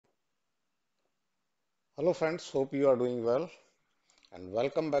Hello friends, hope you are doing well and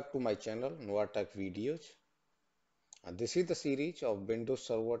welcome back to my channel NUAA-TECH videos. And this is the series of Windows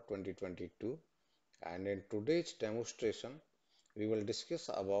Server 2022 and in today's demonstration we will discuss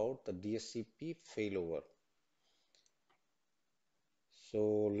about the DHCP failover.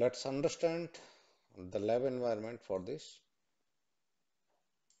 So let's understand the lab environment for this.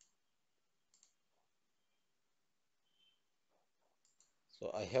 So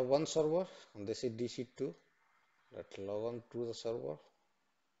I have one server and this is DC2. Let's log on to the server.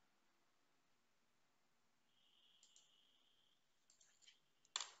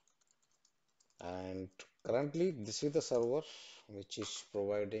 And currently this is the server which is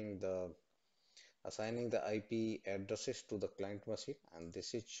providing the assigning the IP addresses to the client machine, and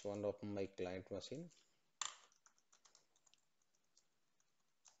this is one of my client machine.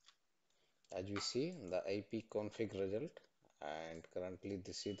 As we see the IP config result, and currently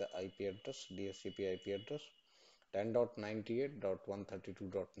this is the IP address, DHCP IP address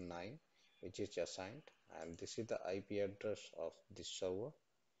 10.98.132.9 which is assigned, and this is the IP address of this server.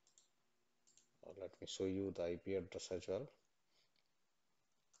 Let me show you the IP address as well.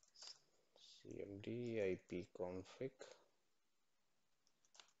 CMD IP config.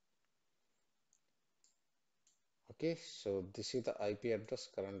 Okay, so this is the IP address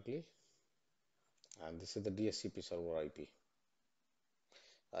currently, and this is the DHCP server IP.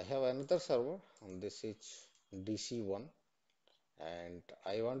 I have another server and this is DC1, and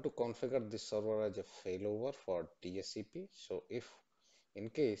I want to configure this server as a failover for DHCP. So if in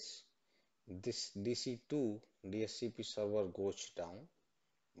case this DC2 DHCP server goes down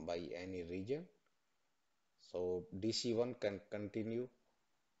by any region, so DC1 can continue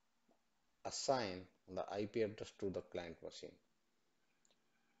assign the IP address to the client machine.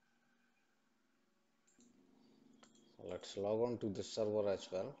 So let's log on to this server as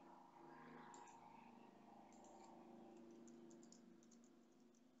well.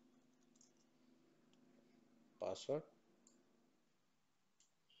 Password.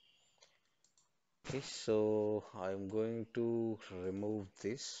 Okay, so I'm going to remove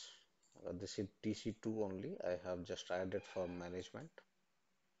this. This is DC2 only. I have just added for management.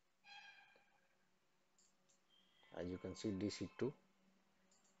 As you can see, DC2.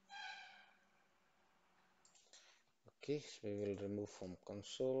 Okay, so we will remove from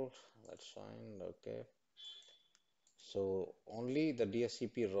console. That's fine. Okay. So only the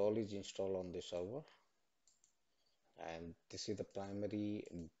DHCP role is installed on the server, and this is the primary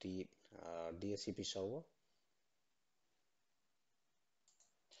DHCP server.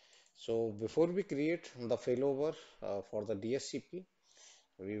 So before we create the failover for the DHCP,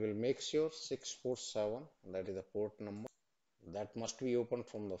 we will make sure 647, that is the port number, that must be opened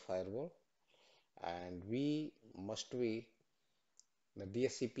from the firewall, and we must be the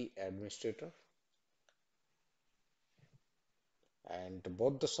DHCP administrator, and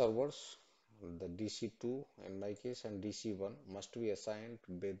both the servers, the DC2 in my case and DC1, must be assigned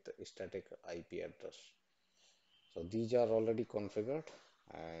with static IP address. So these are already configured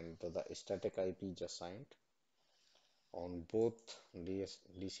and the static IP is assigned on both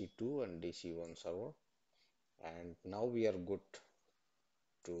DC2 and DC1 server, and now we are good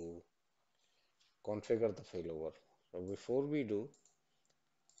to configure the failover. So before we do,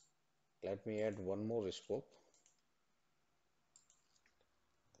 let me add one more scope.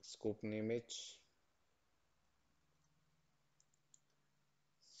 Scope name is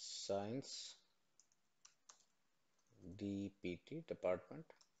Science DPT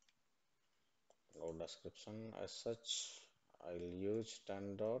department. No description as such. I'll use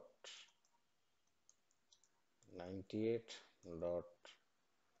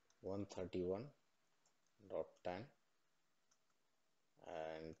 10.98.131.10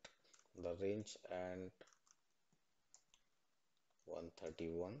 and the range and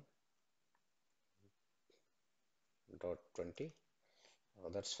 131.20.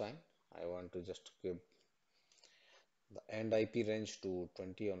 That's fine. I want to just give the end IP range to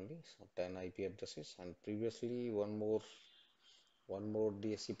 20 only, so 10 IP addresses, and previously one more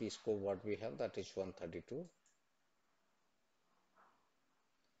DHCP scope what we have, that is 132.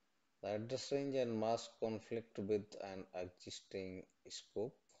 The address range and mask conflict with an existing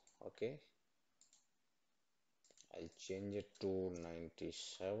scope. Okay, I change it to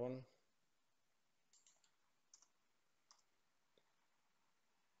 97.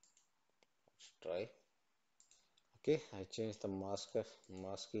 Let's try. Okay, I changed the mask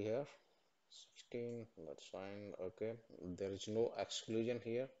here 16. That's fine. Okay, there is no exclusion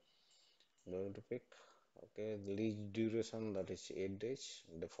here. I'm going to pick. Okay, the lease duration, that is 8 days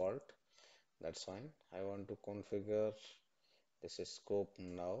default. That's fine. I want to configure this scope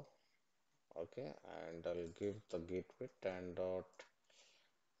now. Okay, and I'll give the gateway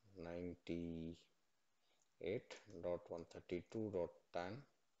 10.98.132.10.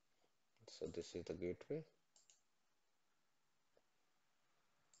 So this is the gateway.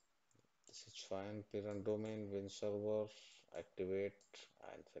 This is fine. Parent domain, win server, activate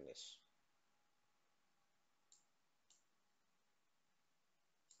and finish.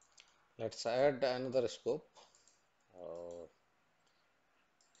 Let's add another scope. Uh,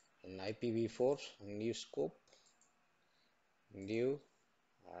 in IPv4, new scope, new,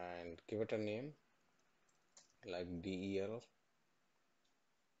 and give it a name like DEL.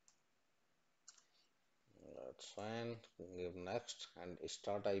 That's fine. Give next and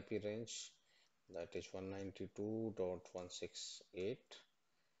start IP range, that is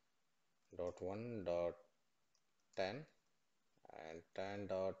 192.168.1.10 and 10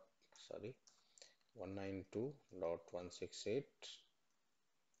 dot sorry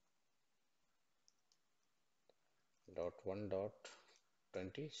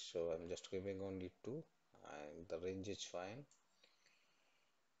 192.168.1.20. So I'm just giving only two and the range is fine.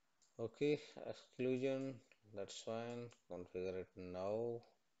 Okay, exclusion, that's fine. Configure it now.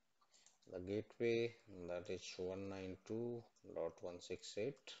 The gateway, that is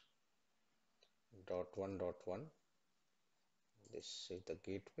 192.168.1.1. This is the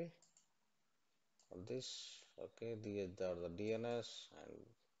gateway for this. Okay, these are the DNS and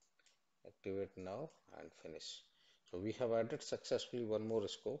activate now and finish. So we have added successfully one more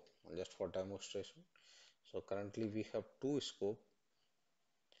scope just for demonstration. So currently we have two scope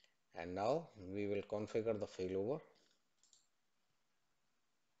and now we will configure the failover.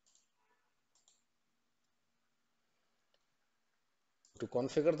 To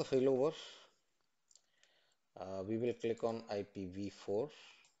configure the failover, we will click on IPv4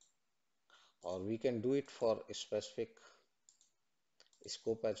 or we can do it for a specific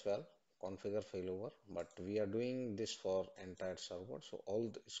scope as well, configure failover, but we are doing this for entire server. So all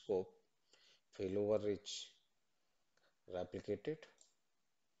the scope failover is replicated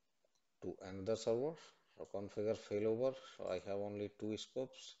to another server. So configure failover. So I have only two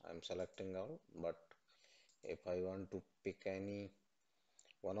scopes. I'm selecting all, but if I want to pick any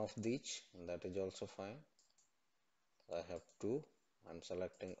one of these, that is also fine. I have two. I'm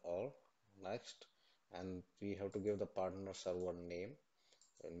selecting all. Next, and we have to give the partner server name.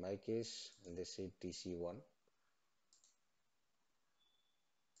 In my case, this is TC1.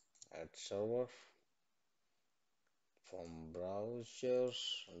 Add server from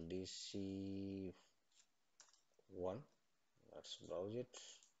browsers DC1. Let's browse it.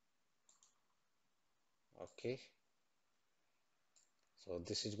 Okay, so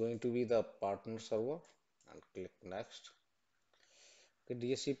this is going to be the partner server and click next. Okay,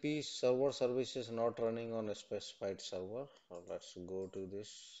 DHCP server service is not running on a specified server. So let's go to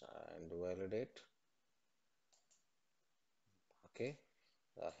this and validate. Okay,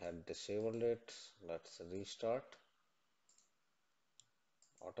 I had disabled it. Let's restart.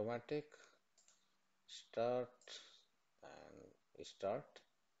 Automatic start and start.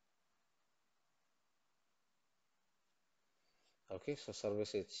 Okay, so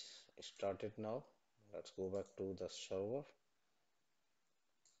service is started now. Let's go back to the server.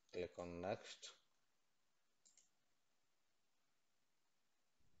 Click on next.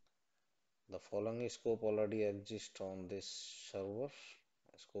 The following scope already exists on this server.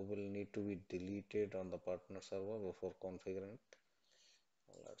 Scope will need to be deleted on the partner server before configuring it.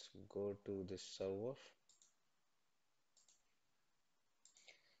 Let's go to this server.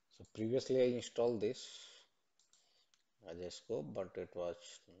 So previously I installed this as a scope, but it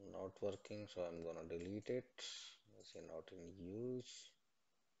was not working, so I'm gonna delete it. It's not in use.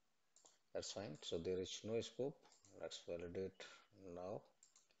 That's fine. So there is no scope. Let's validate now.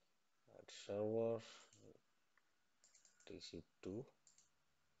 At server DC2,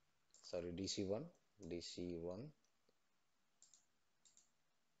 sorry, DC1.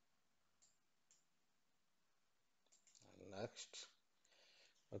 Next.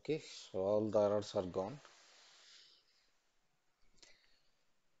 Okay, so all the errors are gone.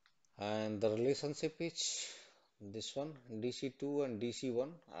 And the relationship is this one, DC2 and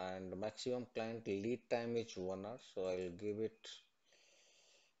DC1, and maximum client lead time is 1 hour. So I'll give it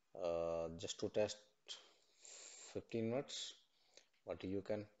just to test 15 minutes. But you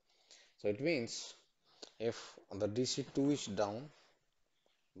can, so it means if the DC2 is down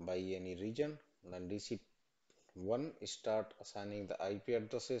by any region, then DC1 start assigning the IP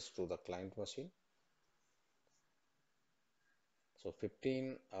addresses to the client machine. So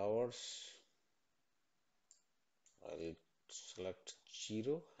 15 hours, I'll select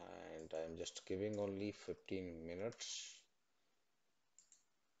 0 and I'm just giving only 15 minutes.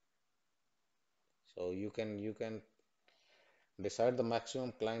 So you can decide the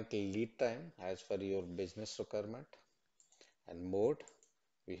maximum client lead time as per your business requirement. And mode,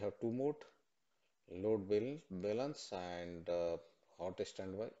 we have two mode, balance and hot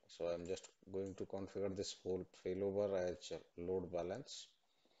standby. So I'm just going to configure this whole failover as load balance.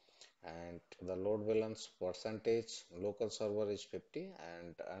 And the load balance percentage, local server is 50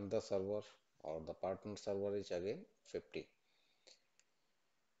 and another server or the partner server is again 50.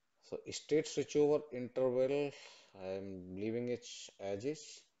 So state switchover interval, I'm leaving it as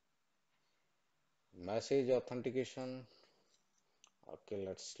is. Message authentication, okay,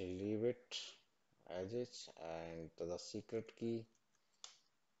 let's leave it as is. And the secret key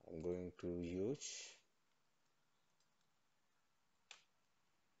I'm going to use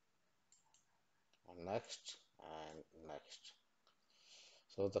next and next.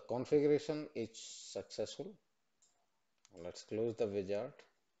 So the configuration is successful. Let's close the wizard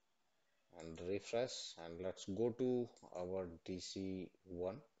and refresh, and let's go to our DC1.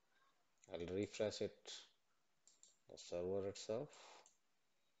 I'll refresh it, the server itself,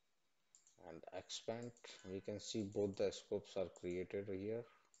 and expand. We can see both the scopes are created here.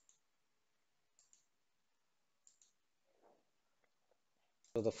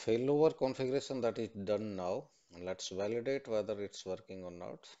 So the failover configuration that is done now, and let's validate whether it's working or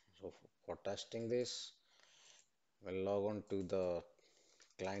not. So for testing this, we'll log on to the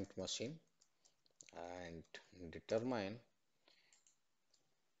client machine and determine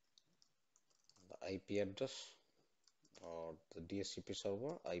the IP address or the DHCP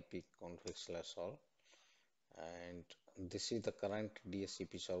server IP config/all, and this is the current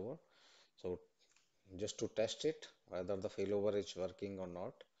DHCP server. So just to test it whether the failover is working or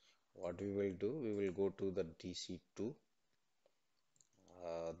not, what we will do, we will go to the DC2.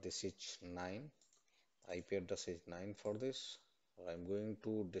 This is 9, IP address is 9 for this. I'm going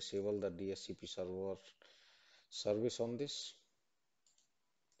to disable the DHCP server service on this.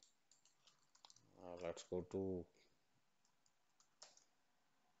 Let's go to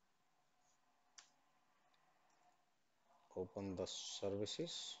open the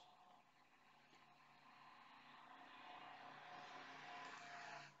services,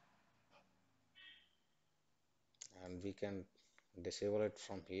 and we can disable it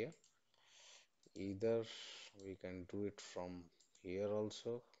from here. Either we can do it from here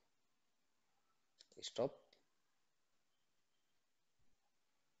also. Stop.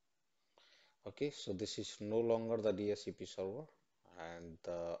 Okay, so this is no longer the DHCP server, and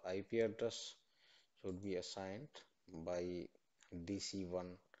the IP address should be assigned by DC1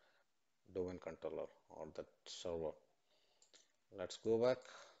 domain controller or the server. Let's go back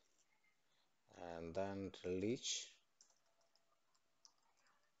and then release.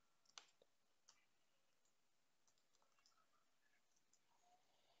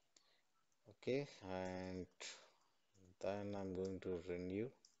 Okay, and then I'm going to renew.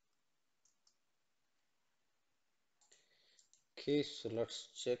 Okay, so let's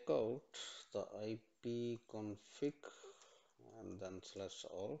check out the IP config and then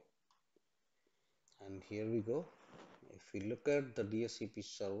 /all, and here we go. If we look at the DHCP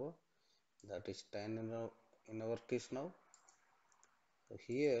server, that is 10 in our case now. So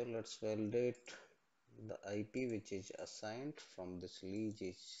here let's validate the IP which is assigned from this lease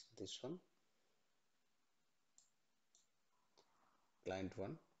is this one, client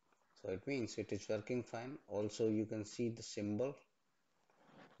 1. So it means it is working fine. Also you can see the symbol,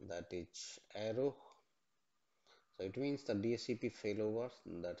 that is arrow. So it means the DHCP failover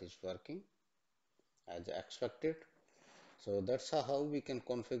that is working as expected. So that's how we can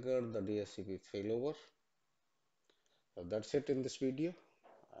configure the DHCP failover. So that's it in this video,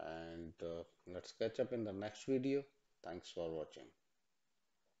 and let's catch up in the next video. Thanks for watching.